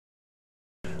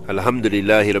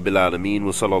Alhamdulillahi Rabbil Alameen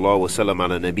wa sallallahu wa sallam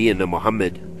ala nabiyyina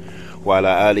Muhammad wa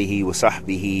ala alihi wa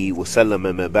sahbihi wa sallam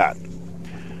amma ba'd.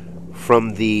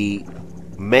 From the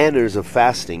manners of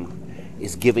fasting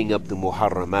is giving up the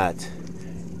muharramat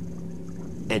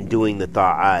and doing the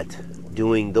ta'at,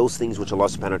 doing those things which Allah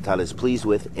subhanahu wa ta'ala is pleased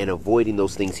with and avoiding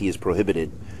those things He has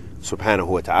prohibited subhanahu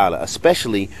wa ta'ala,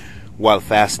 especially while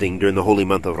fasting during the holy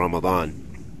month of Ramadan,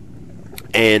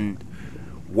 and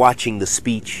watching the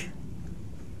speech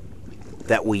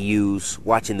that we use,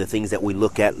 watching the things that we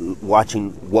look at,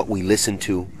 watching what we listen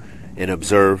to and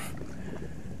observe.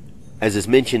 As is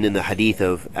mentioned in the Hadeeth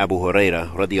of Abu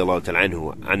Hurairah radiyallahu ta'ala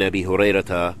anhu, an Abi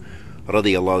Hurairah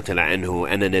radiyallahu ta'ala anhu,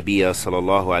 anna Nabiyya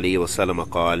sallallahu alayhi wa sallam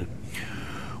قال: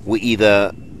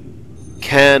 وإذا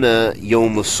كان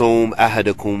يوم الصوم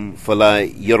أحدكم فلا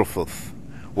يرفث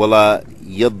ولا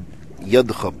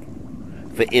يضخم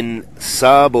فإن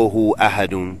سابه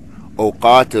أحد أو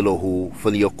قاتله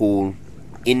فليقول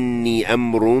إني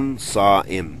أمر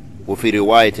صائم. وفي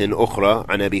رواية أخرى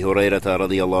عن أبي هريرة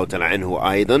رضي الله تعالى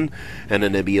عنه أيضا أن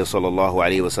النبي صلى الله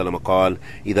عليه وسلم قال: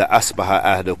 إذا أصبح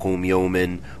أحدكم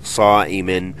يوما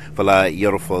صائما فلا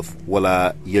يرفث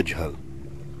ولا يجهل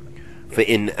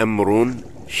فإن أمر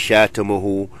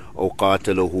شاتمه أو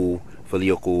قاتله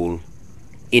فليقول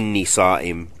إني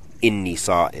صائم إني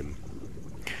صائم.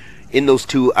 In those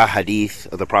two ahadith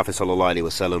of the Prophet sallallahu alaihi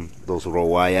wasallam, those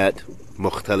rawayat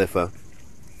mukhtalifa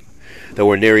that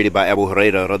were narrated by Abu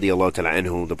Hurairah radiyallahu ta'ala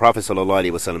anhu, the Prophet sallallahu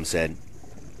alaihi wasallam said,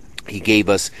 he gave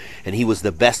us, and he was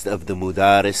the best of the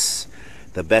mudaris,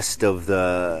 the best of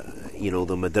the,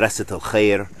 the madrasat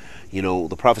al-khair.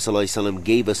 The Prophet sallallahu alaihi wasallam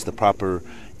gave us the proper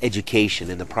education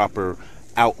and the proper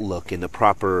outlook and the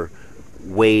proper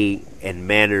way and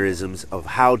mannerisms of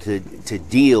how to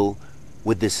deal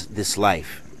with this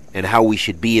life and how we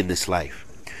should be in this life.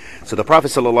 So the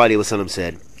Prophet ﷺ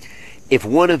said, if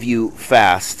one of you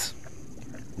fasts,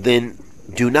 then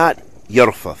do not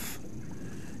yarfath.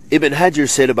 Ibn Hajar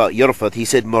said about yarfath, he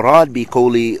said, Murad bi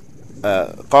qawli,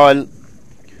 قال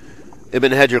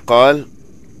Ibn Hajar قال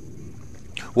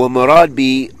ومراد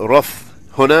برف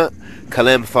هنا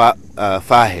كلام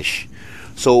فاحش.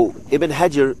 So Ibn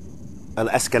Hajar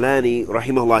Al-Asqalani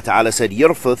rahimahullah ta'ala said,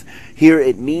 yarfath, here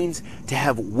it means to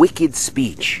have wicked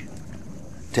speech,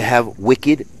 to have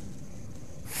wicked,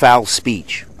 foul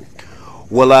speech.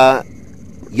 Wala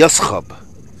yaskhab.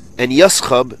 And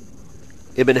yaskhab,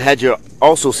 Ibn Hajar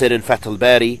also said in Fath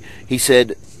al-Bari, he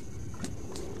said,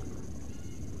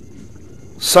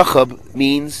 sakhab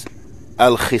means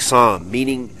al-khisam,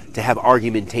 meaning to have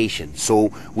argumentation.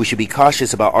 So we should be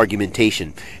cautious about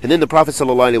argumentation. And then the Prophet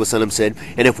ﷺ said,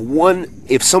 and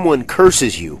if someone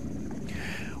curses you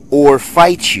or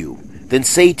fights you, then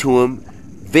say to him,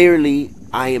 verily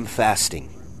I am fasting.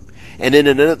 And in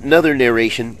another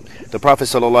narration, the Prophet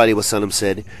ﷺ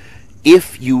said,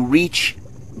 if you reach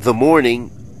the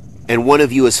morning and one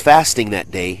of you is fasting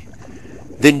that day,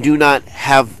 then do not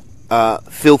have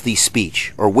filthy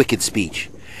speech or wicked speech,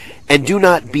 and do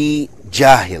not be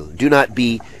jahil, do not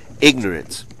be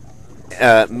ignorant,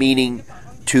 meaning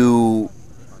to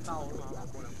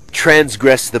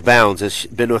transgress the bounds, as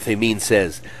Ibn Uthaymeen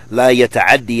says, la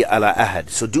yata'addi ala ahad.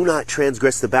 So do not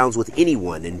transgress the bounds with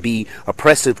anyone and be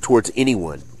oppressive towards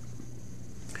anyone.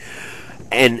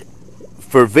 And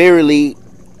for verily,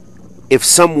 if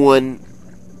someone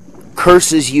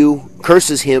curses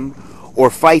him or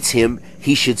fights him,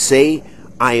 he should say,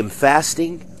 I am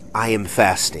fasting, I am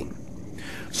fasting.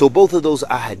 So both of those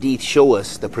ahadith show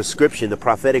us the prescription, the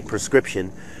prophetic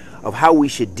prescription of how we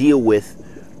should deal with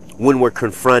when we're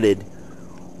confronted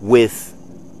with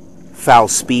foul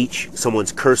speech,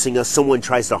 someone's cursing us, someone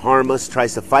tries to harm us,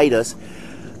 tries to fight us,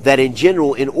 that in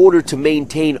general, in order to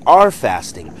maintain our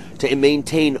fasting, to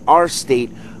maintain our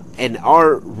state and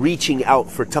our reaching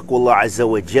out for taqwallah azza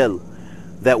wa jal,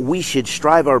 that we should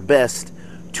strive our best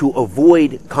to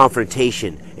avoid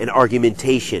confrontation and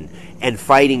argumentation and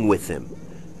fighting with them.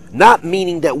 Not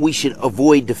meaning that we should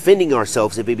avoid defending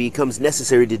ourselves if it becomes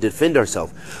necessary to defend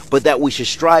ourselves, but that we should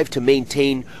strive to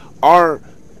maintain our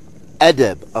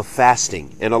adab of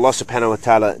fasting. And Allah subhanahu wa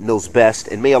ta'ala knows best,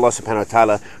 and may Allah subhanahu wa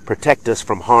ta'ala protect us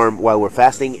from harm while we're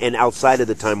fasting and outside of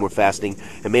the time we're fasting,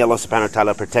 and may Allah subhanahu wa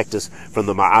ta'ala protect us from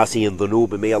the ma'asi and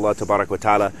dhunub, and may Allah tabarak wa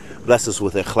ta'ala bless us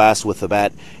with ikhlas, with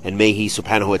thabat, and may He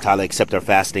subhanahu wa ta'ala accept our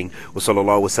fasting. Wa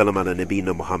sallallahu wa sallam ala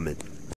nabiyyina Muhammad.